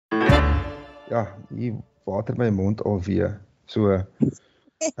ja, hier water my mond alweer. So,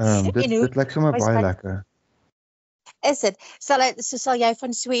 En hoe dit lyk sommer baie lekker. is dit? Sal jy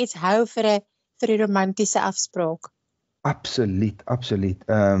van so iets hou vir 'n romantiese afspraak? Absoluut, absoluut.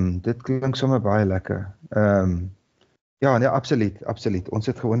 Dit klink sommer baie lekker. Ja, nee, absoluut. Ons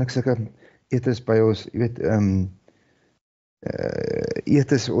het gewoonlik sulke etes by ons, jy weet,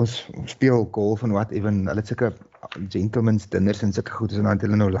 etes, ons speel golf en wat even, hulle het sulke gentlemen's dinners en sulke goed, en dan het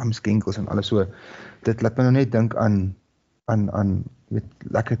hulle nou lamskenkels en alles so. Dit laat my nou net dink aan weet,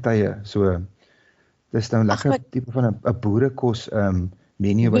 lekker tye. So, dis nou lekker tipe van 'n boerekos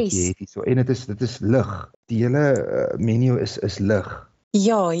menu wat jy het hier. So, en dit is lig. Die hele menu is lig.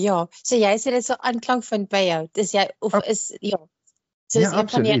 Ja. So jy sê dit sal aanklank vind by jou. Dis jy of is ja. So ja, is een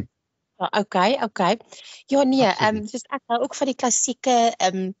van die Okay. Ja nee, soos ek hou ook van die klassieke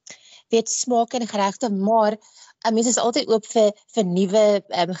weet smaak en geregte, maar mense is altyd oop vir nuwe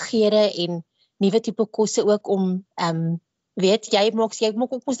geure en nuwe tipe kosse ook om weet jy maak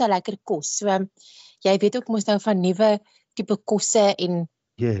ook mos nou lekker kos. So jy weet ook mos nou van nuwe tipe kosse en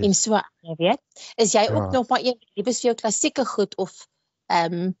so jy weet. Is jy ook nog maar een liefes vir jou klassieke goed of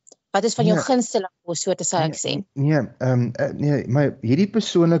wat is van jou gunsteling kossoorte sou ek sê? Nee, maar hierdie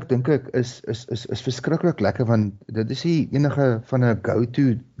persoonlik dink ek is verskriklik lekker, want dit is nie enige van 'n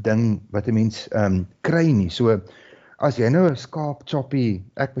go-to ding wat 'n mens kry nie. So as jy nou 'n skaapchoppie,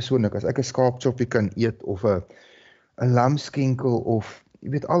 ek persoonlik as ek 'n skaapchoppie kan eet of 'n lamskenkel of jy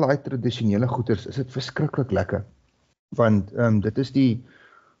weet al daai tradisionele goeders, is dit verskriklik lekker. Want dit is die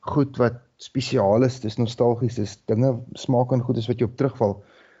goed wat spesiaal is, dis nostalgies, dis dinge, smaak en goedes wat jy op terugval.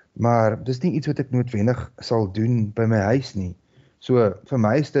 Maar dis nie iets wat ek noodwendig sal doen by my huis nie. So vir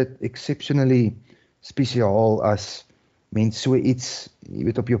my is dit exceptionally spesiaal as mens so iets, jy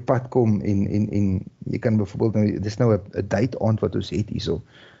weet, op jou pad kom en jy kan byvoorbeeld nou, dis nou 'n date aand wat ons het hierso.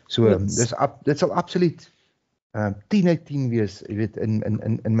 So dit sal absoluut 10 uit 10 wees, jy weet,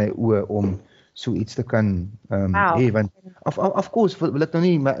 in my oë om so iets te kan hê, want of course wil ek nou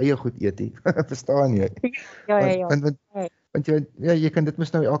nie my eie goed eet nie. Verstaan jy? Ja. Want jy kan dit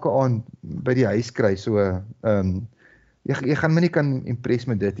mos nou elke aand by die huis kry, so jy gaan my nie kan impress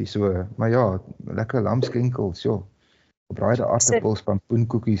met dit nie, so, maar ja, lekker lamskenkels, joh, gebraaide aardappels,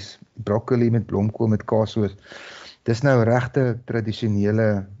 pampoenkoekies, broccoli met blomkool met kaassoos. Dis nou regte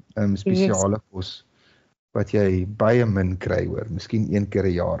tradisionele spesiale kos wat jy baie min kry hoor, miskien 1 keer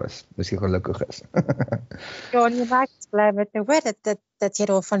 'n jaar is, as jy gelukkig is. Ja, en jy maak bly met nou hoor dat jy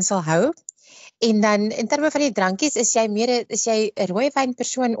daarvan sal hou. En dan in terme van die drankies, is jy 'n rooiwyn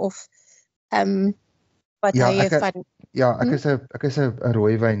persoon of wat hou jy van? Ja, ek is 'n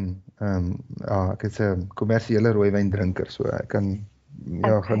rooiwyn, ek is 'n kommersiële rooiwyn drinker, so ek kan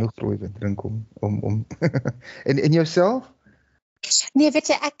genoeg rooiwyn drink om en jouself? Nee, weet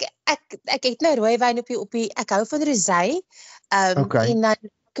jy, ek het nou rooiwyn op die ek hou van rosé. En dan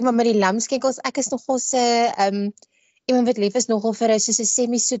kom maar met die lamskenkels. Ek is nogal iemand wat lief is nogal vir soos 'n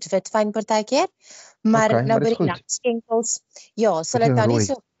semi-soet witwyn partykeer. Maar nou by die lamskenkels, ja, sal dit dan nie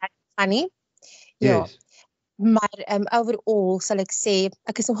so gaan nie. Ja. Maar overall sal ek sê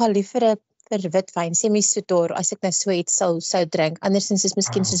ek is nogal lief vir witwyn, semi-soet daar as ek nou so iets sou drink. Andersins is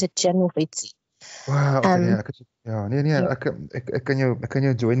miskien soos 'n gin of ietsie. Wow, ek kan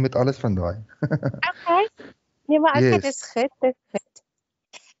jou join met alles van daai. Okay. Nee, maar dit is goed.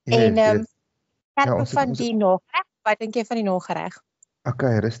 En van die nagereg, wat dink jy van die nagereg?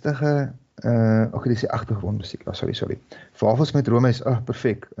 Okay, rustige dis die agtergrondmusiek. Sorry. Wafels met roomys,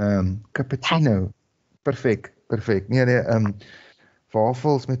 perfek. Cappuccino. Perfek. Nee,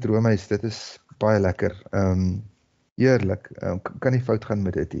 wafels met roomys, dit is baie lekker. Heerlik. Kan nie fout gaan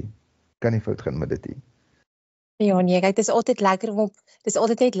met dit nie. Ja, nee, kyk, dit is altyd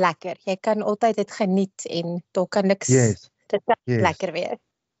net lekker. Jy kan altyd dit geniet en daar kan niks, dit kan lekker wees.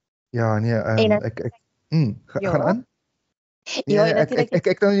 Ja, nee, gaan aan? Ja, natuurlijk. Ek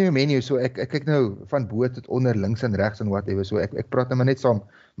kyk nou in die menu, so ek kyk nou van bo tot onder, links en regs en whatever, so ek praat nou maar net saam,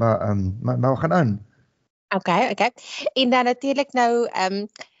 maar gaan aan. Okay. En dan natuurlik nou,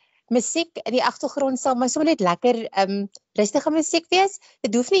 musiek in die agtergrond sal maar so net lekker rustige musiek wees.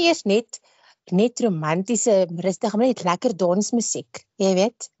 Dit hoef nie eers net romantiese rustige, maar net lekker dansmusiek, jy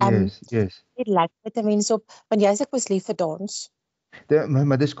weet. Yes. Net lekker met 'n mens op, want jy is ook mos lief vir dans.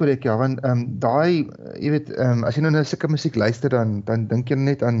 Maar dis korrek, ja, want daai, jy weet, as jy nou na sulke musiek luister, dan dink jy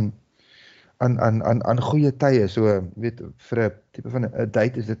net aan goeie tye, so weet, vir 'n tipe van 'n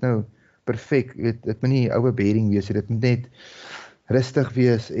date is dit nou perfek, weet, dit moet nie ouwe bedding wees, dit moet net rustig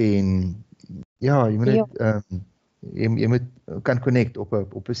wees en ja, jy moet net jy moet kan connect op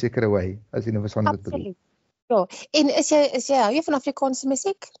 'n sekere way, as jy nou verstaan wat ek bedoel. Ja, en hou jy van Afrikaanse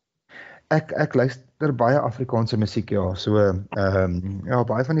musiek? Ek luister baie Afrikaanse musiek, ja. So ja,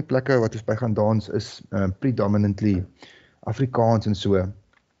 baie van die plekke wat ons by gaan dans is predominantly Afrikaans en so.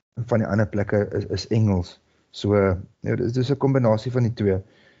 En van die ander plekke is Engels. So ja, dis 'n kombinasie van die twee.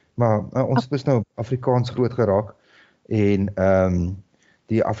 Maar ons het nou Afrikaans groot geraak en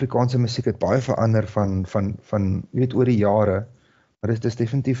die Afrikaanse musiek het baie verander van jy weet oor die jare. Maar dis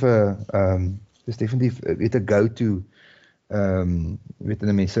definitief 'n weet 'n go-to weet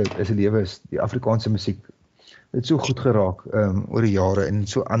in mense is 'n lewe is die Afrikaanse musiek. Het so goed geraak oor die jare en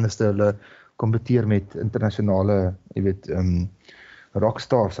so anders hulle kompeteer met internasionale, jy weet,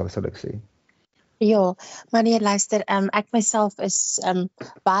 rockstars sal ek sê. Ja, maar nee, luister, ek myself is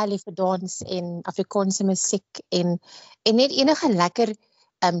baie lief vir dans en Afrikaanse musiek en net enige lekker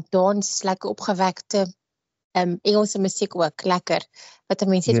dans, lekker opgewekte Engelse musiek ook, lekker, wat 'n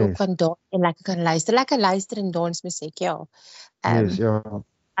mens net ook kan dans en lekker kan luister. Lekker luister en dansmusiek, ja. Yes, ja.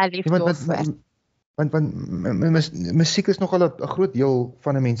 Lief daarvoor. Want musiek is nogal 'n groot deel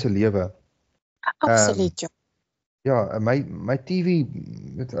van 'n mens se lewe. Absoluut, ja. Ja, my TV,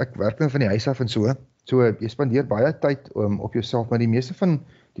 ek werk nou van die huis af en so jy spandeer baie tyd op jouself, maar die meeste van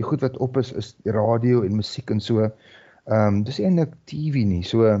die goed wat op is die radio en musiek en so, dis eintlik TV nie,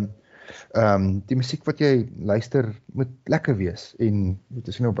 so, die musiek wat jy luister moet lekker wees, en moet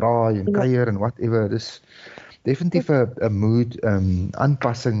as jy nou braai en kuier en whatever, dis definitief 'n mood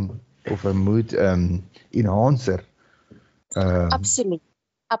aanpassing, of 'n mood enhancer. Absoluut.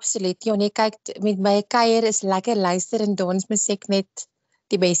 Absoluut. Ja, nee, kyk, met my kuier is lekker luister en dansmusiek net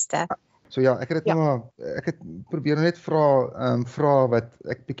die beste. So ja, ek het dit nou ek het probeer net vra wat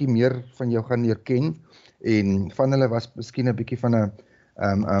ek bietjie meer van jou gaan leer ken, en van hulle was miskien 'n bietjie van 'n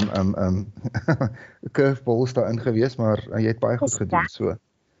curveballs daarin gewees, maar jy het baie goed gedoen, so.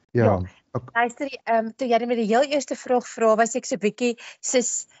 Ja. Luister, toe jy met die heel eerste vraag vra, was ek so bietjie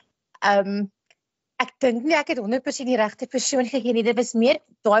soos ek dink nie ek het 100% die regte persoon gegee nie.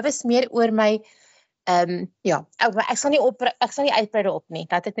 Daai was meer oor my ja, ek sal nie uitbrei daarop nie.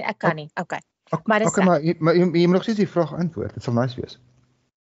 Dat ek kan nie. Okay. Maar jy moet nog steeds die vraag antwoord. Dit sal nice wees.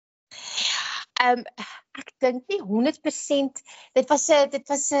 Ek dink nie 100%. Dit was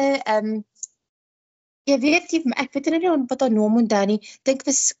 'n jy weet nie, ek weet nie wat haar naam onthou nie. Dink dit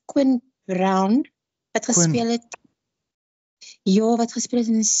was Quinn Brown wat gespeel het. Ja, wat gespeel het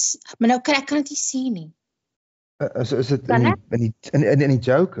maar nou ek kan dit nie sien nie. Is dit in die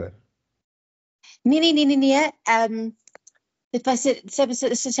Joker? Nee. Dit was sy ek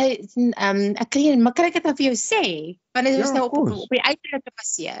kan ek dit nou vir jou sê? Want dit was nou op die uiterlike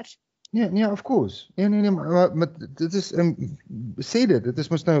gebaseer. Nee, of course. Nee, maar dit is sê dit is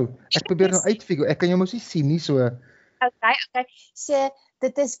mos nou ek probeer nou uitfigure. Ek kan jou mos nie sien nie, so. Okay. So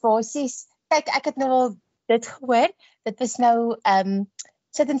dit is basies, kyk, ek het nou al dit gehoor. Dit was nou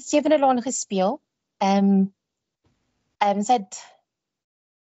sy het in 7de laan gespeel. Sy het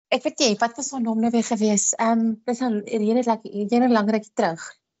ek weet nie, wat was haar naam nou weer gewees? Dis al rede langer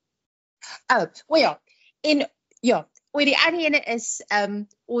terug. Ja. En ja, die ander ene is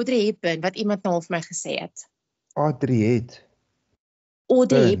Audrey Hepburn, wat iemand nou al vir my gesê het. Audrey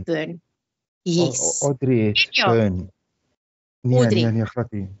Hepburn. Yes. Audrey Hepburn. Nee,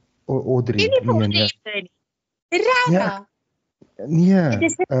 glad nie. Audrey. Nee. Rara. Nee.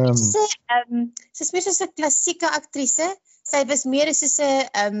 Sy is meer soos 'n klassieke aktrise. Sy was meer soos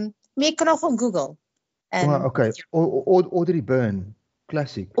 'n meer kan van Google. Okay. Audrey Hepburn,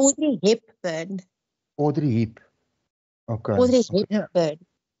 klassiek. Audrey Hepburn. Audrey Hep. Okay. Audrey Hepburn.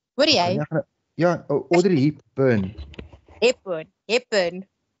 Hoor jy? Ja, Audrey Hepburn. Hepburn.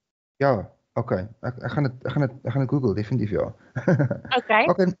 Ja, okay. Ek gaan dit Google definitief, ja. Okay.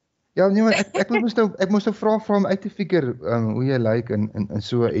 Okay. Ja, nee, maar ek moes nou vra om uit te figure hoe jy lyk en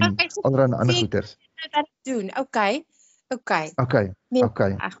so en allerlei ander goeters. Wat doen? Okay. Nee,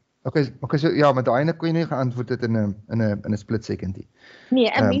 okay, so ja, maar daai ene kon jy nie geantwoord het in 'n split second nie.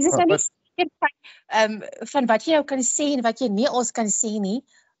 Nee, mense is nou nie seker van wat jy nou kan sê en wat jy nie ons kan sê nie,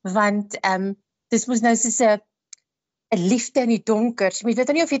 want dis mos nou soos 'n liefde in die donker. Jy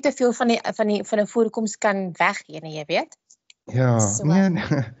weet nie of jy te veel van 'n voorkoms kan weggee nie, jy weet. Ja, so, nee.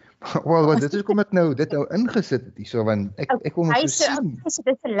 Wel, dit is kom ek nou dit ingesit het hierso, want ek kom om te sien.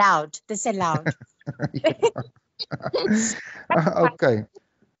 Dis allowed.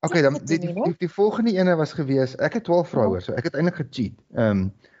 Okay, dan die volgende ene was gewees, ek het 12 vroue, so ek het eintlik gecheat.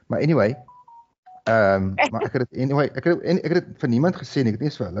 Maar anyway, maar ek het dit vir niemand gesê nie, ek het nie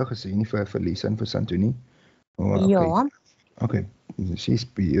eens vir hulle gesê nie, vir Lisa en vir Santoni. Ja. Okay, she's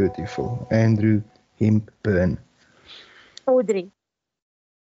beautiful. Andrew Hepburn. Audrey.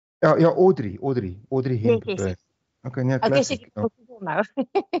 Ja, Audrey Hepburn. Okay, nee, classic. Okay,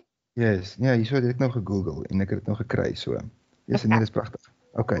 Ja, Yes, ja, hierso het ek nou gegoogel en ek het dit nou gekry so. Yes, nee, Okay. dis pragtig.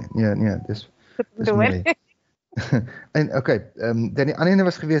 Okay, nee, dis Te hoor. mooi. En okay, dan die ander ene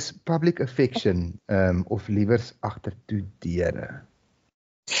was gewees public affection, of liewers agtertoe deure.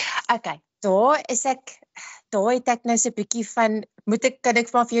 Okay, daar het ek nou so 'n bietjie van, kan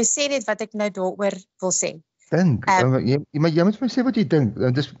ek maar vir jou sê net wat ek nou daaroor wil sê. Dink, maar jy moet vir my sê wat jy dink.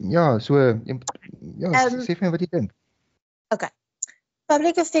 Dis ja, so sê vir my wat jy dink. Okay.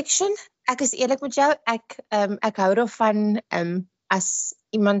 Public affection, ek is eerlik met jou, ek hou daarvan as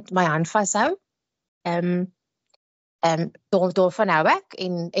iemand my hand vashou. Daarvan hou ek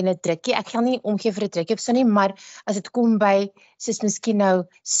en 'n drukkie. Ek gaan nie omgee vir 'n drukkie of so nie, maar as dit kom by soos miskien nou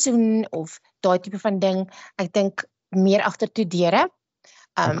soen of daai tipe van ding, ek dink meer agtertoe deure.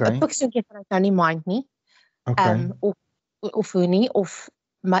 'n piksoentjie van ek nou nie mind nie. Of hoe nie, of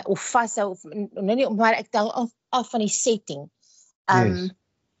vashou of nie, maar ek dink af van die setting. Yes.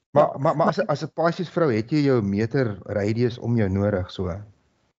 Maar as 'n paasiesvrou het jy jou meter radius om jou nodig so.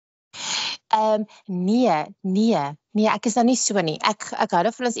 Nee, ek is nou nie so nie. Ek hou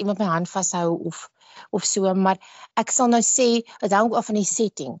daarvan as iemand my hand vashou of so, maar ek sal nou sê dit hang af van die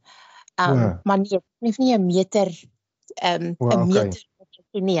setting. Maar nee, ek nie 'n meter meter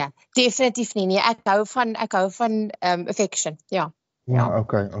nee, definitief nie. Nee, ek hou van affection. Ja. Ja,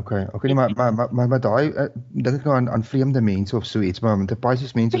 okay, nee, maar daai dink ek nou aan vreemde mense of so iets, maar met 'n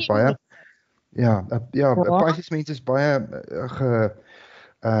paisies mense is baie paisies mense is baie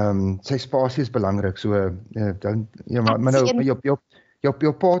sy spasie is belangrik, so dan maar nou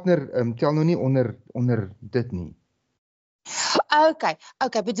jou partner tel nou nie onder dit nie.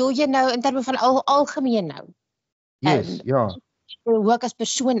 Okay, bedoel jy nou in terme van algemeen nou? Yes, ja. Hoe ek as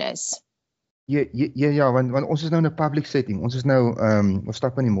persoon is. Ja, want ons is nou in 'n public setting. Ons is nou ons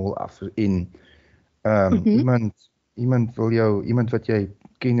stap in die mall af en iemand wil jou, iemand wat jy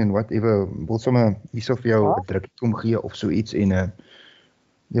ken en whatever, wil sommer hierso vir jou 'n druk kom gee of so iets en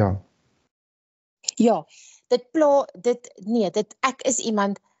ja. Ja, ek is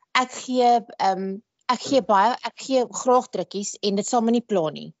iemand, ek gee graag drukkies en dit sal my nie pla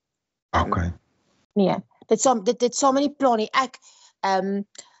nie. Okay. Nee, dit sal my nie pla nie. Ek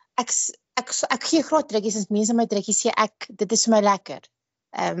gee graag drukkies as mense my drukkies gee, dit is vir my lekker.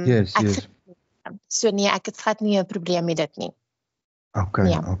 Yes. So nee, ek het glad nie 'n probleem met dit nie.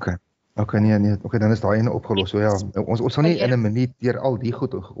 Okay, dan is daai ene opgelos. So ja, ons sal nie in 'n minuut deur al die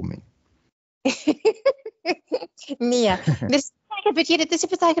goed gekom nie. Nee, weet jy, dit is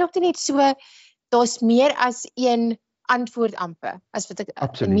baie keer ook net so, daar's meer as een antwoord amper, as wat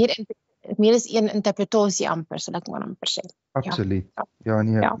ek meer as een interpretasie amper, sal ek maar amper sê. Absoluut. Ja,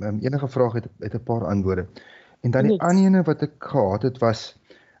 nee, enige vraag het 'n paar antwoorde. En dan die ander ene wat ek gehad het was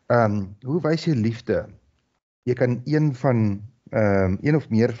hoe wys jy liefde? Jy kan een of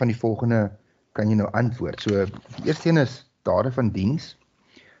meer van die volgende kan jy nou antwoord. So die eerste een is dade van diens,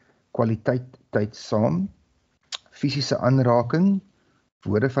 kwaliteit tyd saam, fisiese aanraking,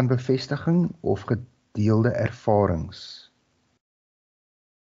 woorde van bevestiging of gedeelde ervarings.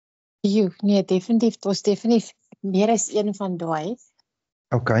 Nee, definitief, dit was definitief meer as een van daai.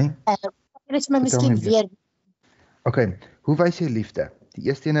 Okay. Dit is my miskien weer. Okay, hoe wys jy liefde? Die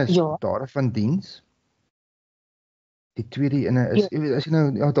eerste een is dade van diens. Die tweede ene is as jy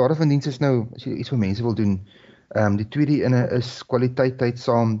nou dade van diens is nou as jy iets vir mense wil doen. Die tweede ene is kwaliteit tyd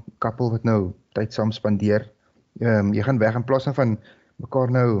saam, kappel wat nou tyd saam spandeer. Jy gaan weg in plaas van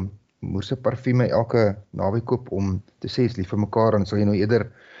mekaar nou moerse parfume elke naweek koop om te sê is lief vir mekaar, dan sal jy nou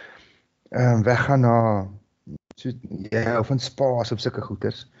eerder weggaan na of van spa's of sulke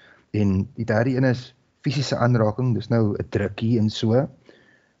goeders. En die derde een is fisiese aanraking, dis nou 'n drukkie en so.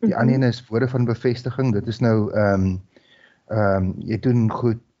 Die ander een is woorde van bevestiging, dit is nou jy doen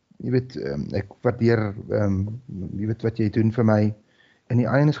goed, jy weet, ek waardeer jy weet wat jy doen vir my. En die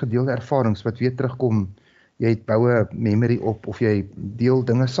ander is gedeelde ervarings wat weer terugkom, jy bou 'n memory op of jy deel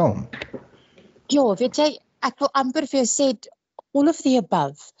dinge saam. Ja, weet jy, ek wil amper vir jou sê all of the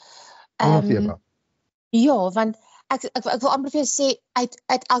above. Ja, want ek wil amper vir jou sê uit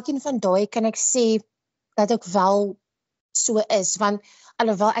elkeen van daai kan ek sê dat ek wel so is, want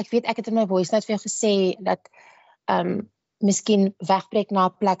alhoewel ek weet ek het in my voice note vir jou gesê dat miskien wegbreek na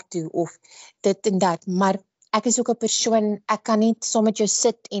 'n plek toe of dit en dat, maar ek is ook 'n persoon, ek kan nie saam met jou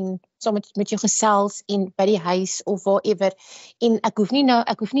sit en saam met jou gesels en by die huis of whatever en ek hoef nie nou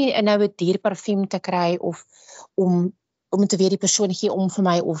 'n duur parfuum te kry of om te weet die persoon gee om vir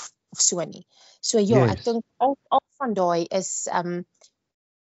my of so nie. So ja, ek dink al van daai is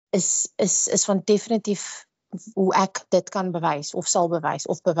van definitief hoe ek dit kan bewys of sal bewys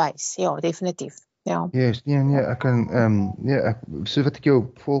of bewys. Ja, definitief. Ja. Yes, nee, ek kan so wat ek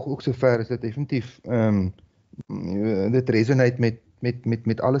jou volg ook sover is dit definitief dit resonate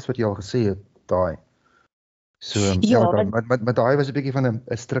met alles wat jy al gesê het daai. So Ja, maar daai was 'n bietjie van 'n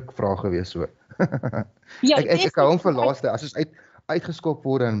strikvraag geweest so. ja, ek hou hom vir laaste. As ons uitgeskop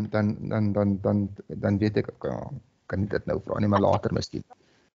word dan weet ek kan nie dit nou vra nie, maar later miskien.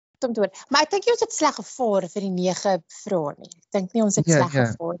 Maar ek dink jy ons het sleg gevaar vir die 9 vrae nie. Ek dink nie ons het Ja, sleg ja.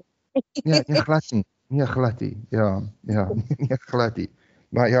 gevaar. Nee, glad nie. Nee, glad nie. Ja, nee, glad nie.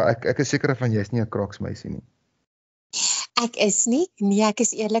 Maar ja, ek is seker van jy's nie 'n kraksmeisie nie. Ek is nie. Nee, ek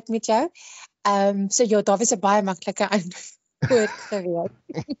is eerlik met jou. So ja, daar was 'n baie maklike antwoord gewees.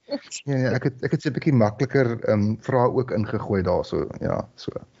 Nee, ek het so 'n bietjie makliker vrae ook ingegooi daarso. Ja,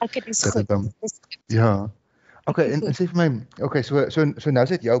 so. Ek dis goed. Ja. Okay, en sê vir my, okay, so nou is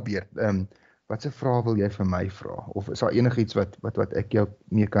dit jou beurt. Watse vrae wil jy vir my vra of is daar enigiets wat ek jou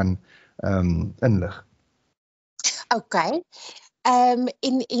mee kan inlig? Okay. En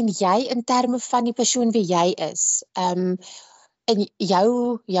jy in terme van die persoon wie jy is, in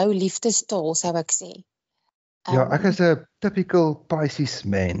jou liefdestaal sou ek sê. Ja, ek is 'n typical Pisces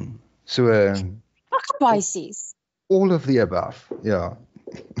man. So Pisces. all of the above. Ja.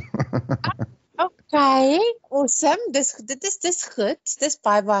 Okay, awesome. Dit is goed. Dis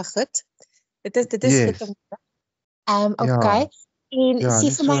baie goed. Dit is Yes. goed om okay. En sê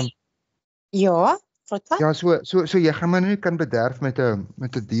vir my ja, wat? Ja, so jy gaan my nie kan bederf met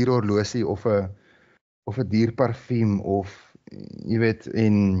 'n dierhorlosie of 'n dierparfuum of jy weet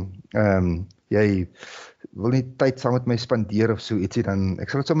en jy wil nie tyd saam met my spandeer of so ietsie dan ek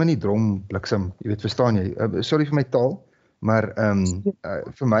sal dit sommer nie drom bliksem, jy weet, verstaan jy? Sorry vir my taal, maar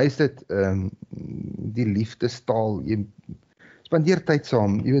vir my is dit die liefdestaal. Jy spandeer tyd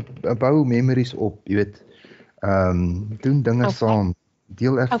saam, jy weet, bou memories op, jy weet, doen dinge saam,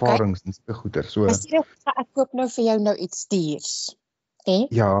 deel ervarings en sulke goeie. So ek koop nou vir jou nou iets duurs.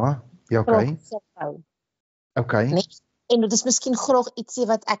 Ja, okay. Okay. Nee? En dit is miskien graag ietsie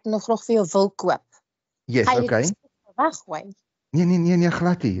wat ek nou graag vir jou wil koop. Yes, okay. Weggooi. Nee,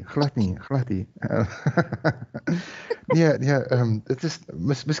 glad nie. Nee, dit is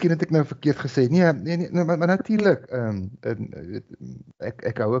miskien het ek nou verkeerd gesê. Nee, maar natuurlik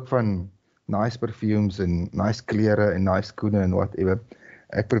ek hou ook van nice perfumes en nice klere en nice skoene en whatever.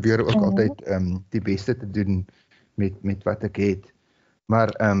 Ek probeer ook altyd die beste te doen met wat ek het.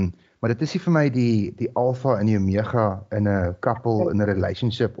 Maar dit is nie vir my die alpha en die omega in 'n couple, in 'n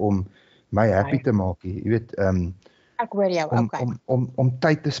relationship om my happy te maak. Jy weet, ek hoor jou, okay. Om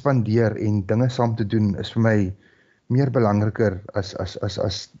tyd te spandeer en dinge saam te doen is vir my meer belangriker as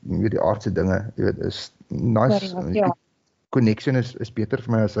jy weet die aardse dinge. Jy weet, is nice. Connection is beter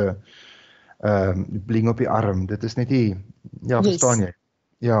vir my as 'n bling op die arm. Dit is net nie verstaan jy?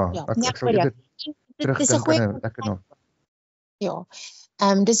 Ja, ek sal dit terugdink aan 'n lekker nog. Ja.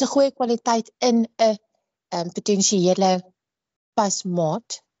 Dis 'n goeie kwaliteit in 'n potensiële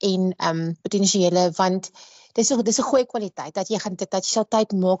pasmaat en potensiële want dis 'n goeie kwaliteit dat jy sal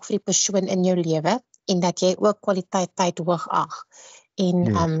tyd maak vir die persoon in jou lewe en dat jy ook kwaliteit tyd hoog ag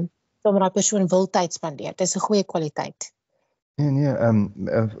en sommer daai persoon wil tyd spandeer. Dis 'n goeie kwaliteit. Nee,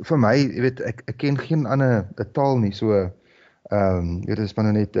 vir my, jy weet, ek ken geen ander taal nie, so dit is maar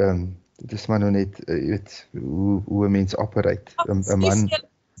nou net jy weet hoe 'n mens operate. 'n man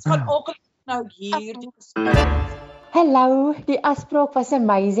van ook nou hier. Hallo, die afspraak was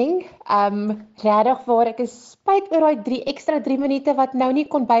amazing. Regtig waar, ek is spyt oor daai extra 3 minute wat nou nie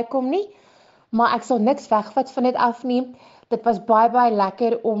kon bykom nie, maar ek sal niks wegvat van dit af nie. Dit was baie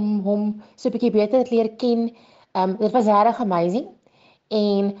lekker om hom so 'n bietjie beter te leer ken. Dit was regtig amazing.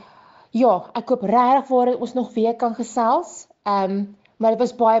 En ja, ek hoop regtig waar ons nog weer kan gesels. Maar dit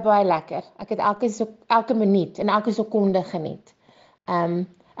was baie lekker. Ek het elke minuut en elke sekonde geniet.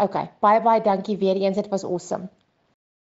 Okay, baie dankie weer eens. Dit was awesome.